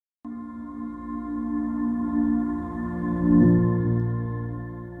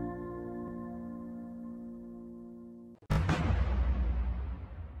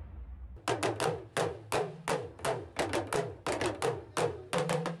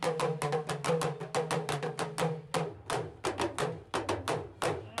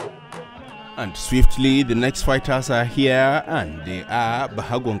And swiftly, the next fighters are here, and they are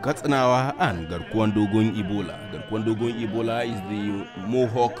Bahagon KATSINAWA and Kano and EBOLA. Kano and EBOLA is the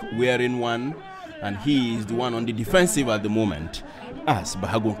mohawk wearing one, and he is the one on the defensive at the moment, as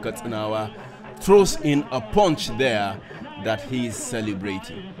Bahagon KATSINAWA throws in a punch there that he is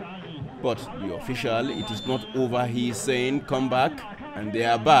celebrating. But the official, it is not over. He is saying, come back, and they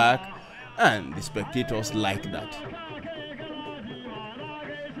are back, and the spectators like that.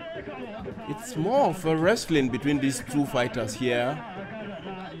 It's more of a wrestling between these two fighters here.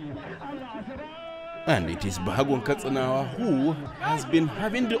 And it is Bahagon KATSINAWA who has been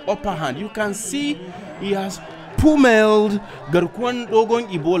having the upper hand. You can see he has pummeled Kano and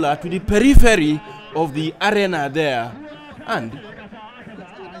EBOLA to the periphery of the arena there. And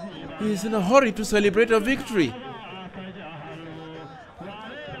he is in a hurry to celebrate a victory.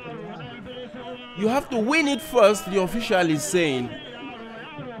 You have to win it first, the official is saying.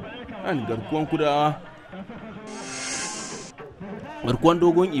 And Kano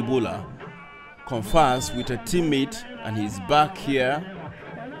and EBOLA confers with a teammate, and he's back here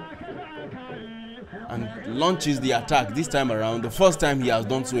and launches the attack this time around. The first time he has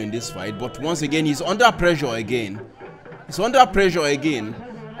done so in this fight, but once again he's under pressure again. He's under pressure again,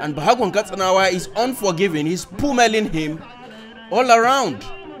 and Bahagon KATSINAWA is unforgiving. He's pummeling him all around.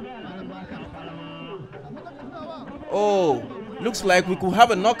 Oh, looks like we could have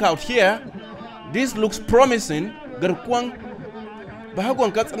a knockout here. This looks promising. Bahagon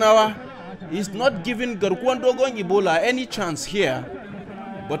KATSINAWA is not giving Kano and EBOLA any chance here.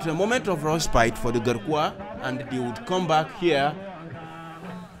 But a moment of respite for the Kano, and they would come back here.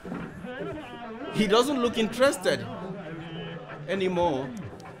 He doesn't look interested anymore.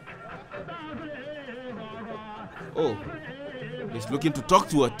 Oh, he's looking to talk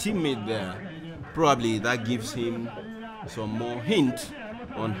to a teammate there. Probably that gives him some more hint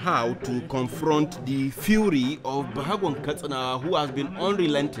on how to confront the fury of Bahagon KATSINAWA, who has been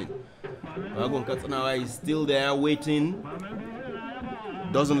unrelenting. Bahagon KATSINAWA is still there waiting.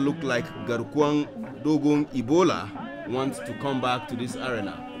 Doesn't look like Kano and EBOLA wants to come back to this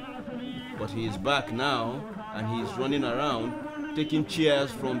arena. But he is back now, and he is running around taking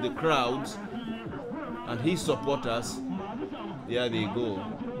cheers from the crowds and his supporters. There they go.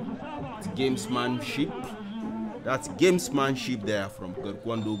 It's gamesmanship. That's gamesmanship there from Kano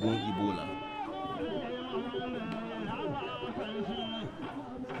and EBOLA.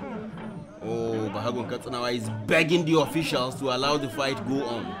 Oh, Bahagon KATSINAWA is begging the officials to allow the fight go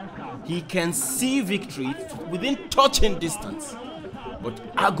on. He can see victory within touching distance, but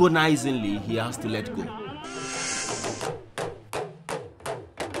agonizingly he has to let go.